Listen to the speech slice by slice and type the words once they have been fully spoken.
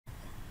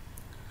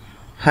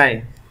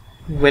Hi,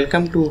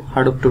 welcome to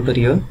Hadoop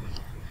tutorial.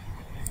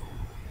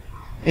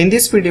 In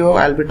this video,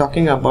 I'll be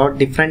talking about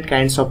different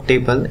kinds of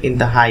table in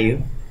the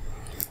Hive.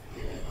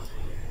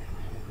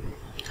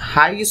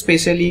 Hive is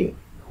especially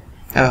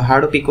a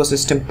Hadoop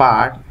ecosystem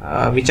part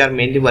which are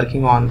mainly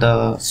working on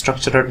the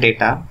structured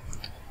data,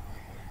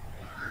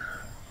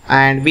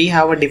 and we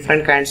have a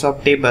different kinds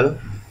of table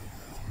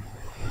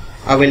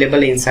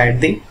available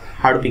inside the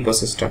Hadoop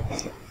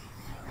ecosystem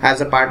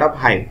as a part of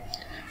Hive.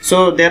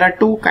 So there are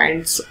two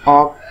kinds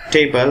of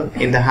table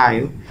in the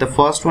Hive. The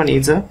first one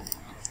is a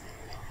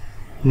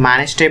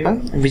managed table,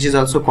 which is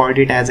also called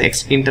it as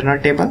internal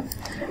table,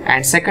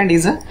 and second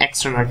is a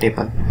external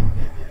table.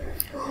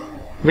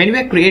 When we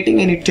are creating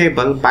any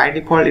table, by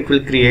default it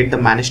will create the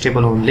managed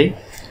table only,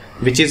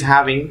 which is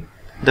having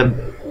the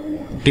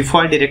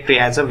default directory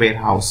as a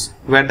warehouse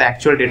where the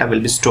actual data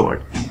will be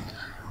stored.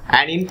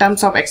 And in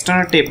terms of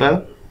external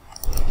table,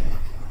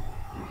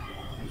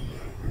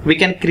 we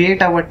can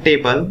create our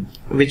table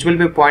which will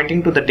be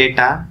pointing to the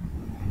data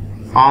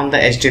on the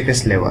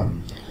HDFS level.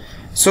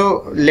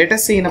 So let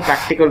us see in a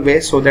practical way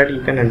so that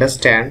you can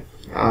understand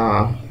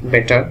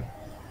better.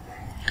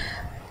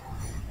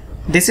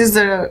 This is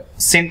the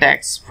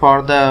syntax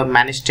for the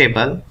managed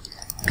table.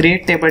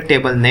 Create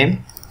table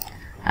name,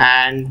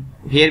 and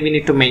here we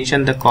need to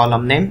mention the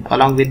column name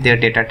along with their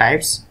data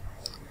types.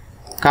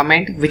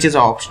 Comment, which is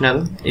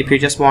optional. If you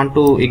just want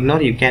to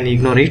ignore, you can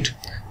ignore it.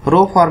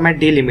 Row format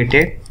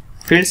delimited,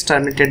 fields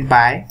terminated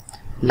by,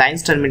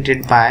 lines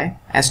terminated by,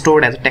 and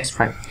stored as a text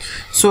file.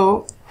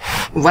 So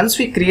once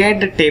we create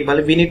the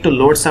table, we need to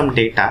load some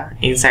data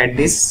inside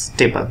this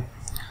table.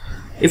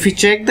 If you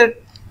check the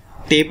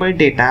table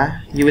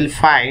data, you will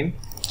find,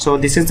 so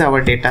this is our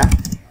data.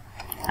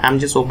 I'm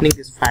just opening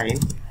this file,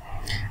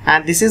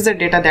 and this is the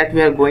data that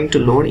we are going to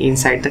load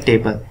inside the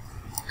table.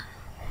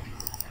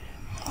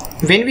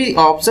 When we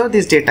observe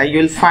this data, you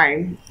will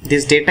find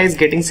this data is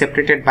getting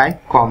separated by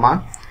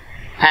comma,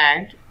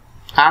 and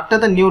after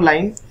the new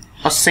line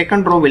a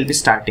second row will be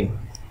starting.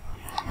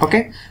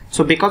 Okay,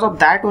 so because of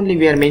that only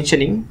we are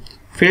mentioning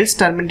fields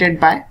terminated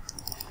by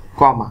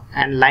comma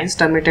and lines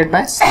terminated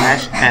by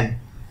 /n.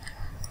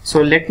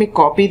 So let me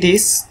copy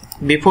this.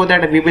 Before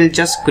that we will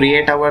just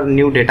create our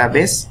new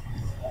database.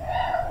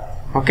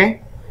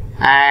 Okay,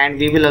 and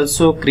we will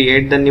also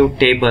create the new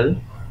table.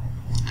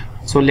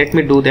 So let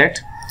me do that.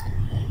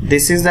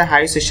 This is the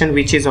Hive session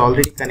which is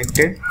already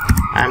connected.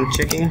 I am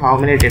checking how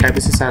many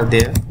databases are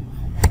there.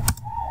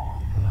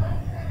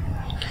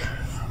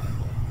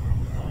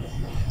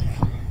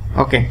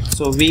 Okay,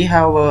 so we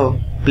have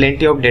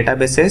plenty of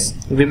databases.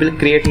 We will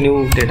create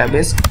new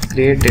database.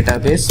 Create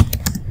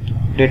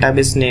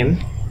database name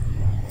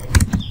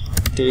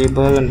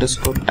table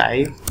underscore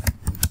type,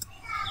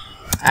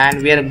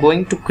 and we are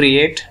going to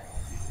create.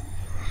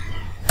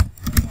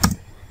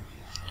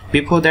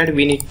 Before that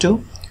we need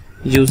to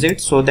use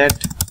it so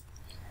that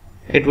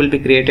it will be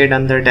created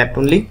under that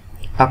only.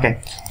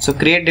 Okay, so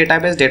create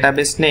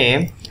database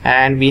name,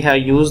 and we have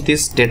used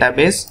this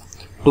database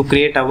to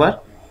create our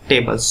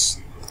tables.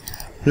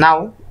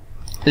 Now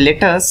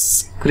let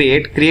us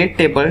create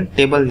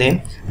table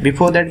name.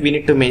 Before that we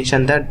need to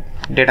mention the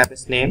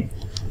database name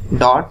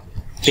dot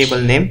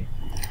table name,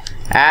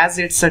 as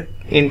it's a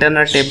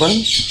internal table,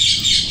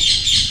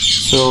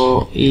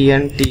 so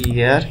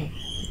entr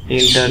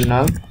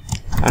internal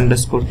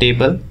underscore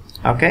table.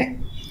 Okay,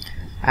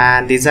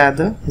 and these are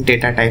the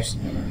data types.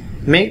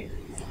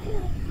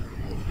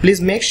 Please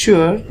make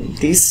sure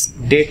this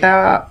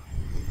data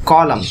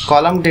column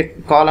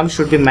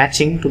should be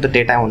matching to the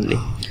data only.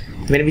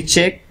 When we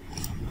check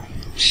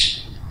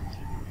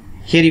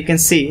here, you can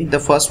see the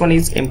first one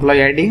is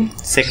employee ID,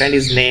 second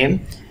is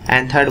name,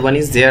 and third one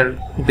is their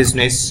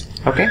business.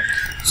 Okay,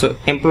 so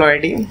employee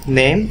ID,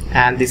 name,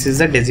 and this is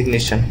the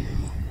designation.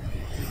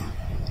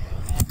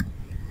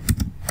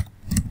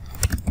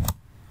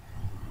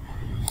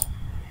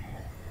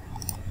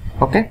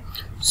 Okay,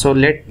 so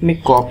let me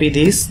copy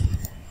this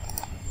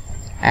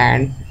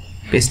and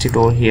paste it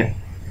over here.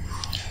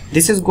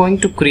 This is going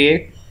to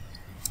create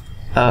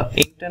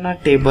internal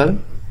table.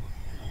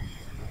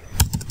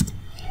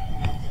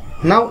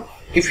 Now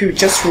if you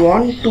just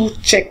want to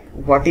check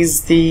what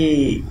is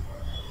the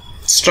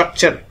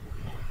structure,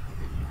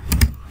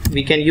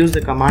 we can use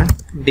the command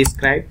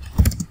describe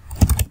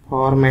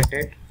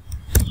formatted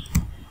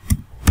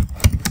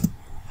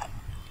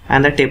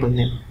and the table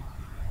name.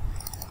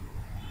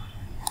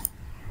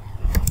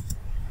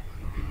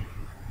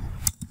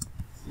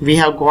 We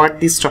have got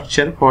the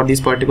structure for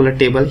this particular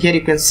table. Here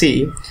you can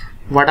see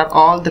what are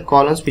all the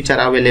columns which are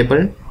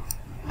available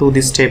to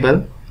this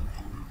table.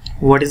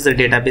 What is the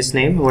database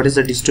name, what is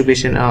the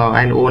distribution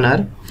and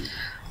owner,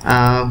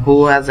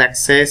 who has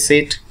accessed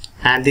it,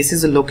 and this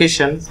is the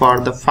location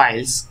for the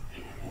files.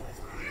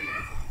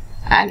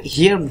 And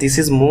here this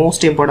is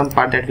most important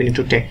part that we need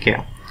to take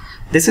care.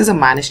 This is a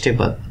managed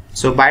table.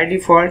 So by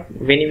default,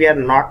 when we are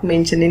not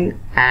mentioning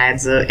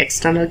as an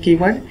external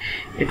keyword,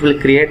 it will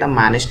create a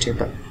managed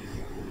table.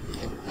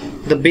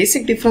 The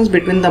basic difference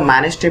between the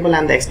managed table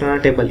and the external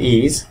table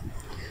is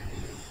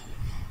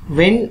when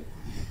we are not mentioning as an external keyword, it will create a managed table. The basic difference between the managed table and the external table is when we are not mentioning as an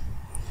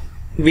external keyword, it will create a managed table. The basic difference between the managed table and the external table is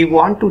we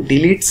want to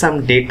delete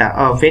some data,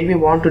 or when we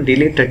want to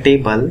delete a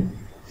table,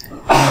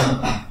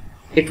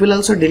 it will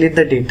also delete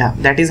the data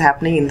that is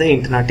happening in the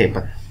internal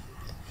table.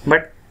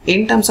 But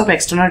in terms of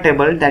external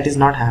table, that is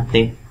not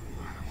happening.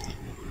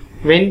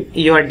 When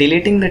you are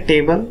deleting the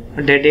table,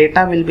 the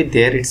data will be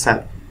there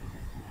itself.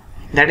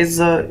 That is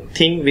the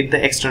thing with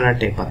the external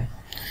table.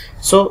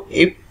 So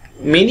if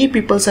many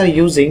people are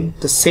using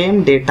the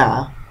same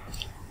data,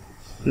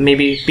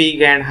 maybe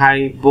Pig and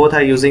Hive both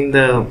are using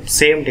the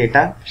same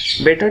data,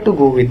 better to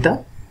go with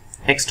the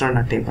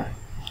external table.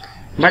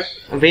 But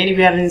when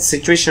we are in a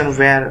situation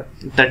where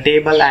the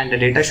table and the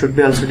data should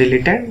be also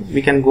deleted,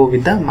 we can go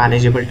with the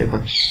manageable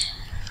table.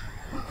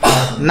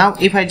 Now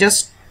if I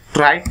just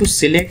try to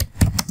select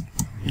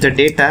the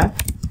data,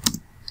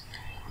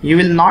 you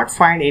will not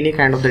find any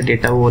kind of the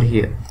data over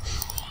here.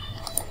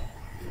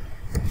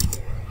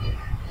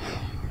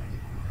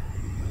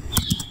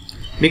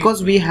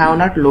 Because we have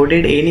not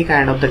loaded any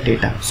kind of the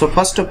data. So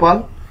first of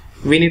all,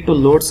 we need to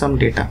load some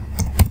data.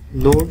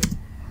 Load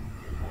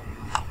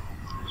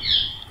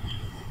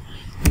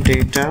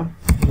data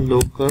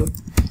local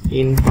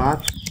in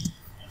path,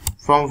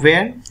 from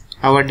where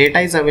our data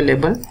is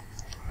available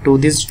to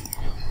this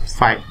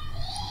file.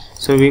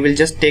 So we will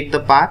just take the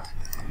path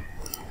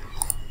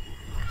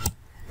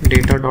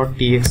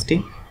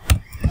data.txt.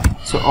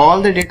 So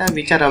all the data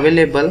which are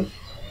available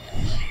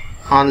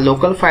on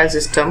local file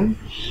system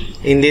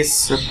in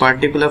this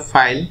particular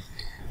file,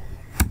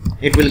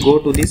 it will go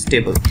to this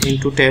table,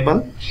 into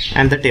table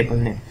and the table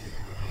name.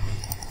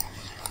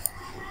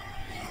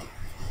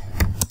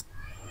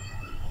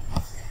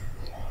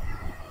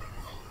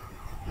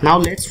 Now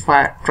let's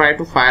try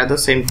to fire the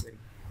same query,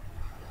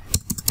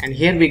 and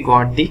here we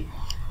got the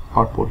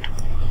output.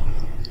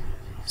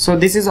 So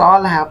this is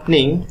all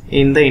happening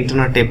in the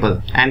internal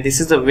table, and this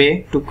is the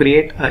way to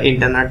create an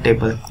internal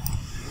table.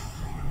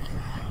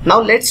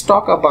 Now let's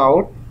talk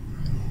about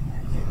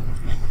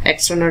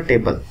external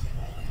table.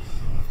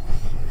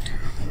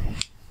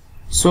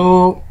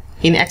 So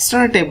in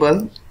external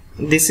table,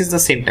 this is the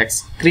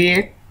syntax.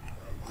 Create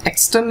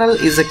external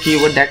is a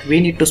keyword that we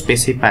need to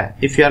specify.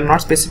 If you are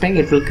not specifying,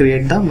 it will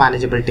create the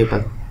manageable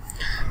table.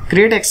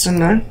 Create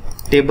external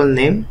table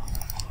name.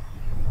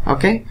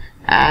 Okay,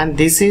 and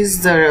this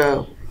is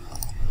the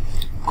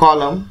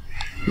column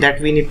that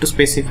we need to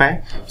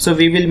specify. So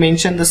we will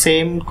mention the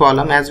same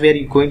column as we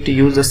are going to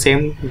use the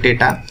same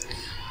data.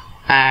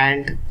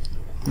 And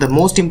the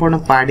most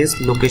important part is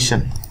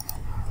location.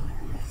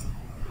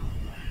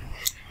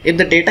 If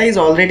the data is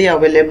already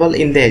available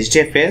in the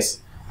HDFS,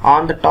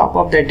 on the top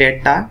of the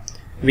data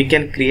we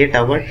can create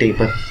our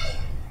table.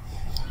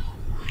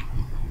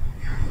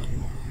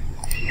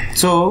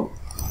 So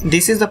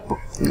this is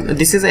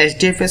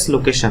HDFS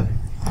location.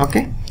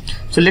 Okay,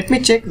 so let me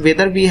check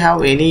whether we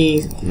have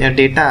any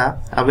data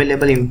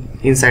available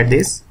inside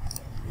this.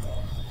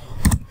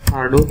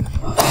 Hadoop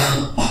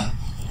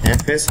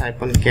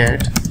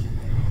fs-cat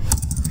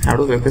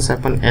hadoop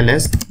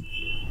fs-ls,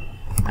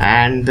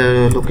 and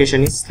the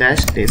location is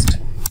 /test.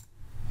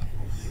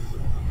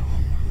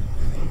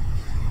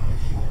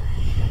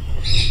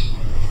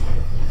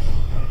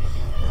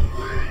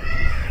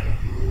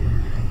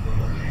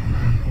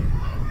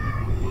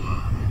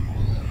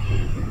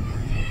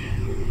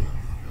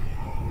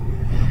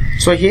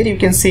 So here you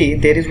can see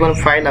there is one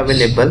file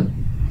available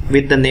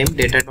with the name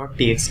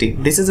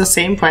data.txt. This is the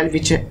same file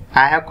which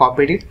I have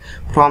copied it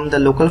from the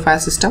local file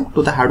system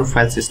to the Hadoop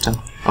file system.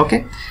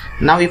 Okay,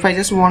 now if I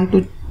just want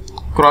to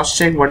cross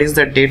check what is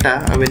the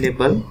data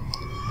available,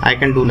 I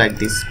can do like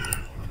this.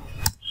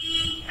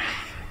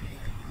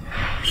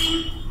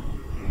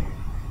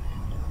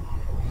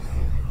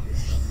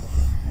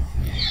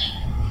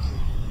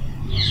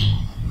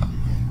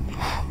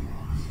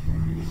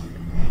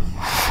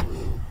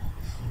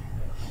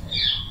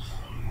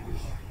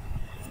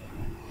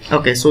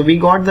 Okay, so we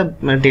got the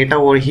data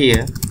over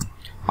here.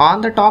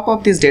 On the top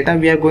of this data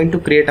we are going to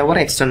create our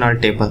external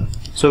table.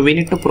 So we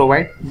need to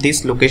provide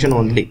this location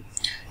only,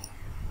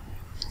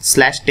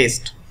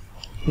 /test.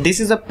 This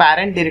is a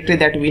parent directory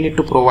that we need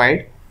to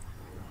provide.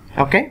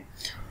 Okay,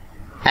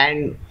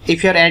 and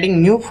if you are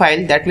adding new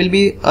file, that will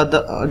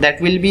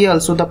be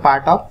also the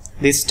part of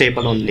this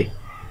table only.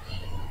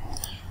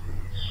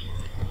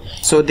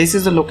 So this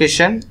is the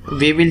location.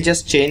 We will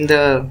just change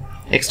the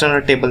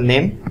external table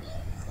name,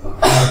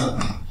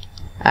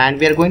 and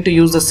we are going to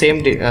use the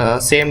same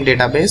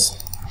database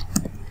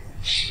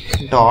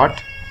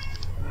dot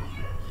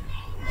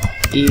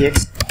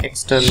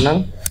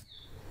external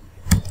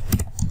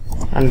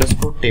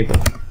underscore table,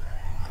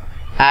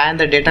 and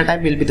the data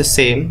type will be the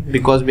same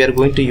because we are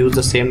going to use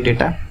the same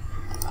data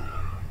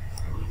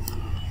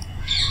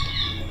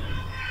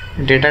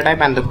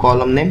type, and the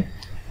column name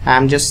I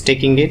am just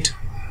taking it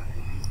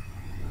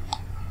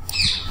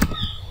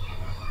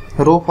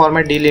row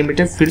format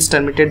delimited, fields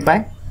terminated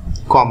by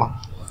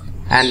comma,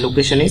 and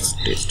location is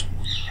test.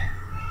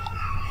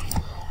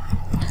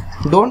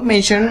 Don't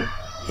mention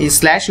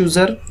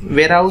 /user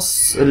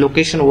warehouse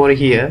location over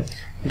here,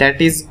 that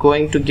is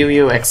going to give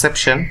you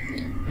exception.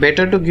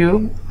 Better to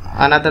give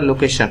another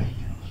location.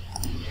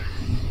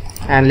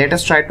 and let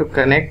us try to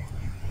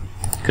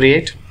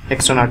create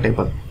external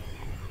table.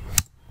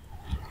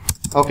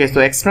 Okay,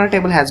 so external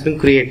table has been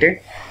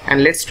created,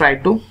 and let's try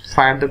to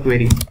fire the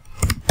query.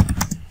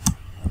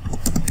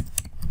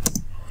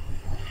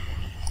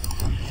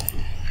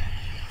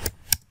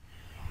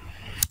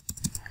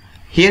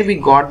 Here we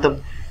got the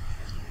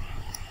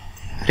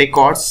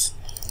records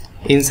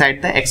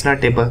inside the external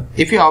table.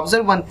 If you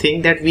observe one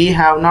thing, that we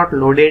have not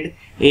loaded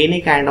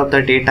any kind of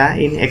the data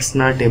in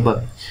external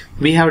table.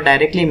 We have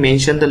directly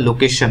mentioned the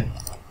location.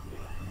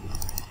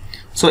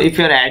 So if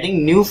you are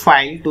adding new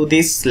file to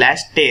this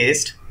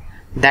 /test,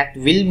 that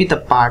will be the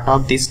part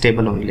of this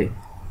table only.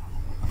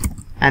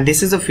 And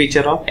this is a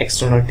feature of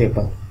external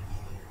table.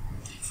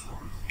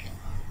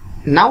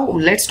 Now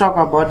let's talk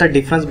about the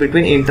difference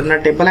between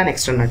internal table and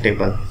external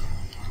table.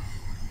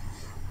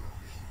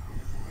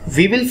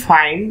 We will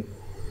find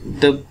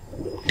the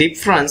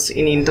difference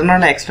in internal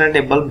and external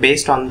table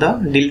based on the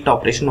delete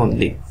operation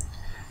only.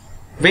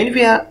 When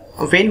we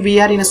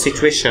are in a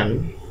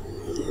situation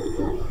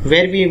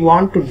where we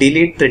want to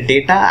delete the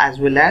data as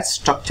well as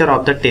structure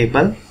of the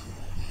table,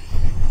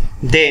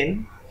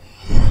 then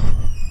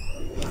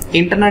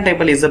internal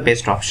table is the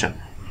best option,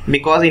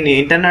 because in the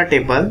internal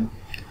table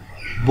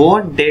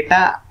both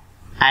data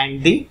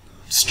and the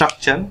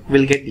structure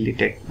will get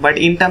deleted. But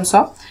in terms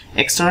of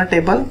external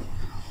table,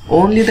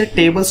 only the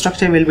table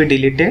structure will be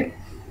deleted,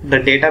 the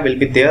data will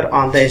be there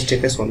on the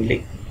HDFS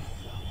only.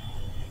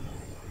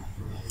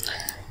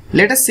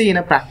 Let us see in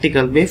a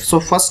practical way. So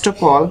first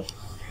of all,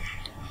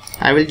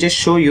 I will just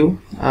show you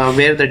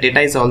where the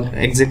data is all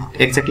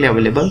exactly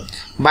available.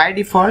 By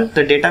default,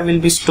 the data will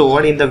be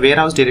stored in the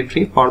warehouse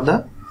directory for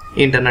the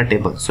internal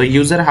table. So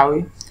user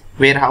Hive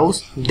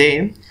warehouse,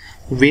 then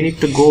we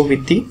need to go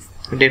with the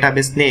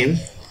database name,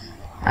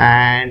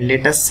 and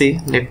let us see,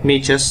 let me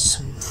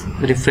just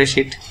refresh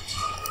it.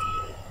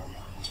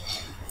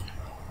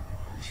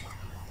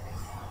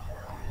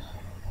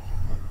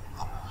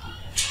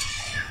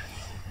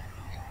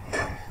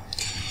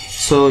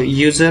 So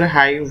user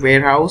Hive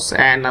warehouse,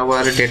 and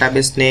our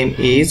database name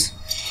is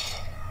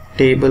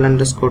table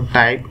underscore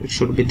type. It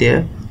should be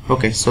there.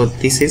 Okay, so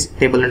this is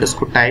table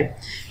underscore type.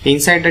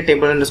 Inside the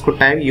table underscore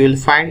type, you will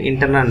find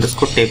internal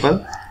underscore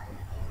table,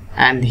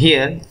 and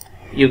here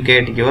you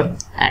get your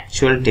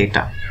actual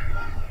data.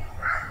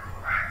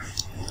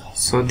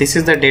 So this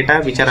is the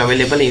data which are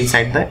available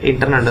inside the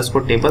internal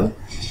underscore table.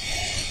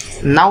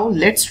 Now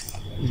let's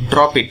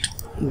drop it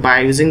by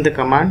using the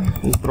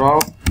command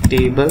drop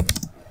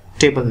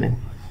table name.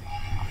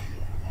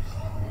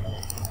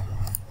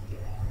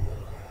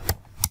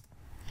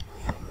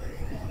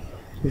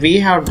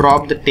 We have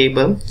dropped the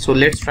table, so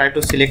let's try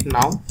to select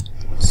now.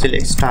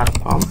 Select star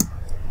com.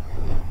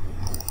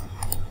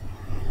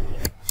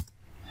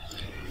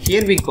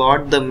 Here we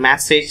got the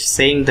message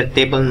saying the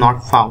table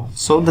not found,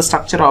 so the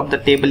structure of the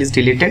table is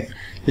deleted.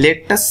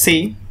 Let us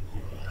see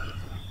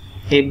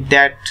if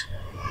that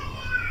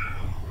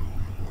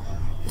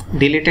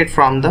deleted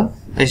from the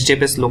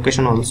HDFS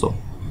location also.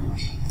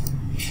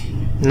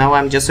 Now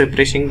I'm just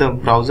refreshing the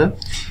browser.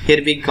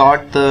 Here we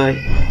got the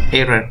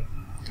error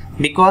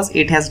because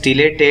it has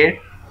deleted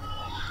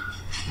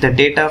the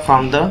data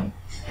from the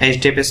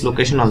HDFS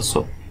location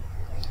also.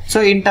 So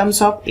in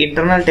terms of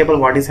internal table,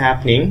 what is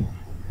happening,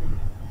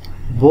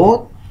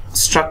 both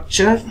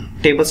structure,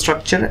 table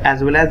structure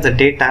as well as the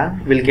data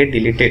will get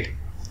deleted.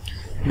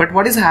 But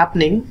what is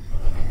happening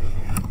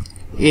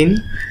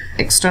in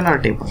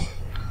external table?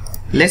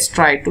 Let's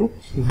try to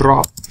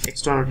drop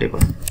external table.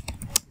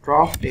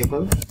 Drop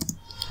table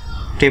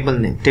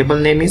name. Table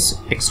name is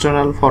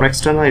external. For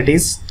external, it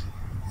is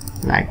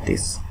like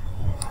this.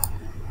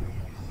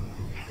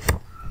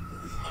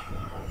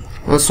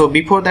 So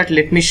before that,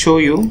 let me show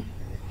you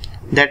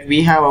that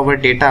we have our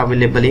data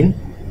available in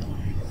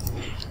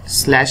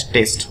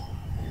 /test.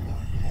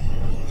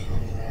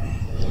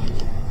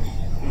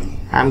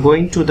 I'm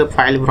going to the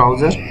file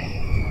browser,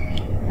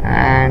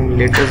 and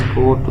let us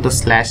go to the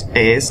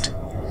 /test.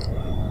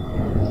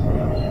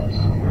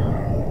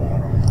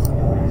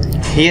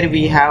 Here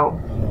we have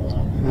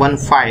one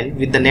file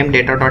with the name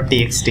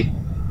data.txt,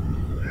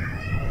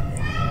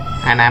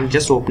 and I'm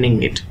just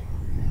opening it,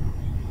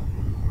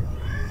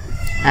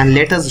 and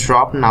let us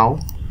drop now.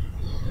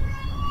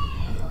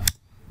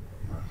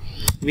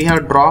 We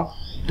have dropped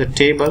the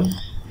table.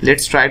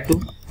 Let's try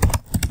to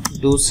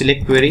do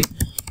select query.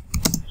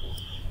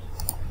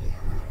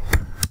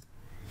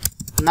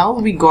 Now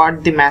we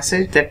got the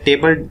message that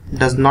table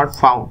does not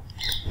found,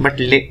 but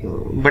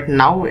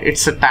now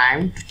it's a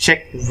time to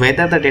check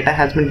whether the data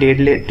has been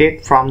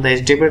deleted from the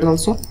HDFS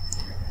also.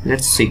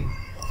 Let's see,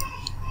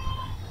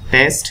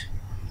 test,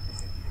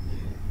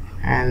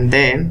 and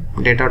then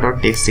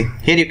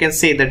data.txt. Here you can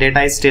see the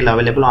data is still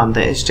available on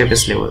the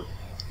HDFS level.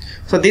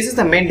 So this is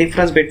the main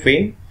difference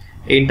between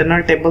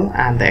internal table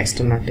and the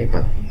external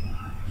table.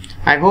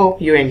 I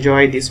hope you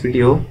enjoyed this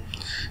video.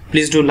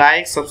 Please do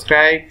like,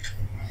 subscribe,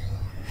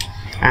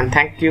 and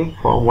thank you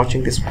for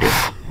watching this video.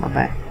 Bye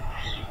bye.